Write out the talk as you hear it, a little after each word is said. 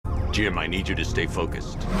Jim, I need you to stay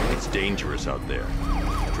focused. It's dangerous out there.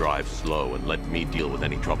 Drive slow and let me deal with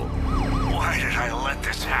any trouble. Why did I let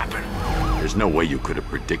this happen? There's no way you could have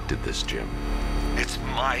predicted this, Jim. It's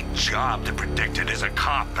my job to predict it as a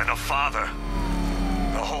cop and a father.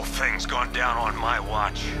 The whole thing's gone down on my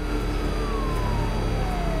watch.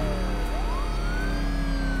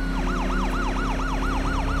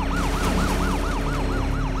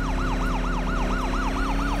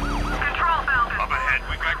 Control, Falcon. Up ahead,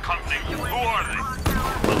 we got company. Who are they?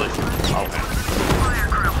 Militia, I'll handle it. Fire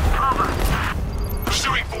crew, cover.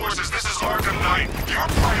 Pursuing forces, this is Arkham Knight. Your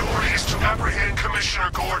priority is to apprehend Commissioner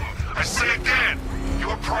Gordon. I say again,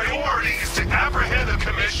 your priority is to apprehend the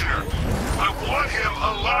Commissioner. I want him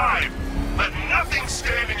alive. Let nothing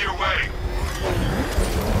stand in your way.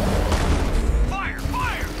 Fire!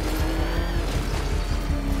 Fire!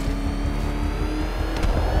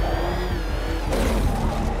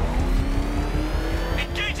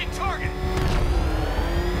 Engaging target!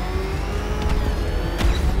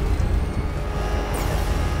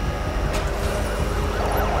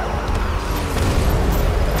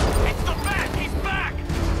 It's the Bat! He's back!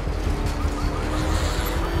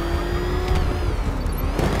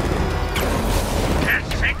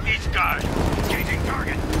 Can't take these guys! Engaging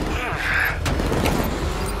target!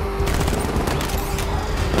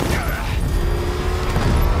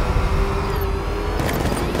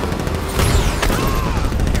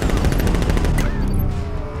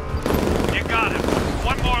 You got him.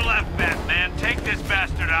 One more left, Batman. Take this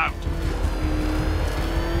bastard out.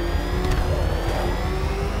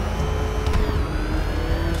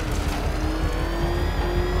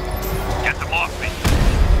 Get them off me.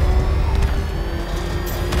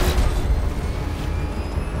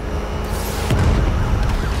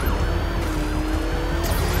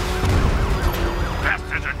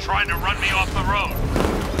 Bastards are trying to run me off the road.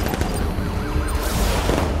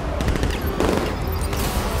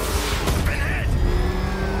 Ahead!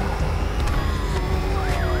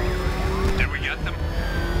 Did we get them?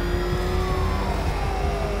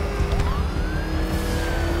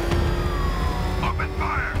 Open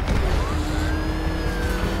fire!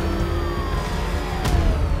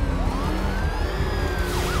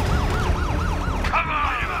 Come on!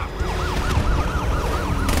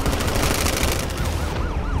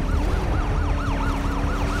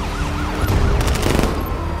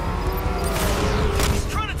 He's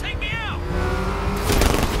trying to take me out!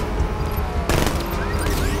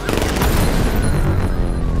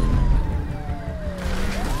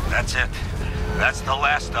 That's it. That's the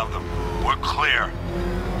last of them. We're clear.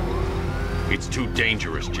 It's too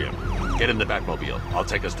dangerous, Jim. Get in the Batmobile. I'll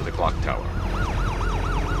take us to the Clocktower.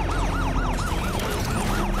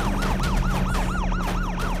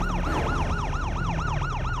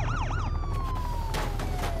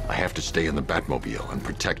 I have to stay in the Batmobile and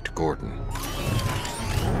protect Gordon.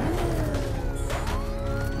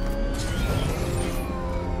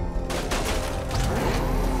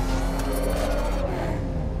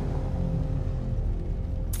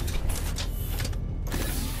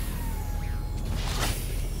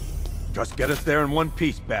 Just get us there in one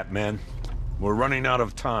piece, Batman. We're running out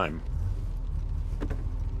of time.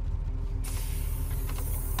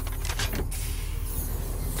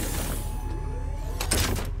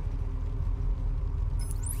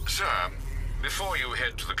 Sir, before you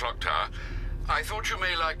head to the Clocktower, I thought you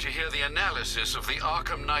may like to hear the analysis of the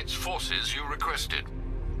Arkham Knight's forces you requested.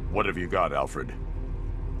 What have you got, Alfred?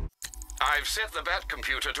 I've set the Bat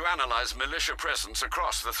computer to analyze militia presence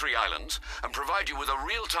across the 3 islands and provide you with a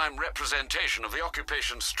real-time representation of the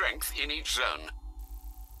occupation's strength in each zone.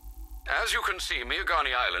 As you can see,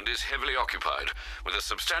 Miagani Island is heavily occupied, with a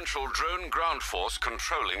substantial drone ground force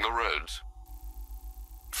controlling the roads.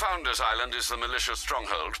 Founders Island is the militia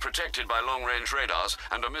stronghold, protected by long-range radars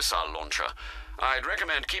and a missile launcher. I'd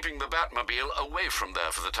recommend keeping the Batmobile away from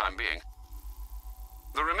there for the time being.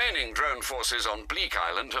 The remaining drone forces on Bleak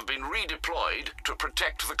Island have been redeployed to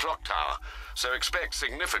protect the Clocktower, so expect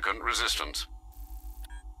significant resistance.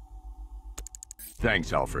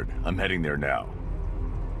 Thanks, Alfred. I'm heading there now.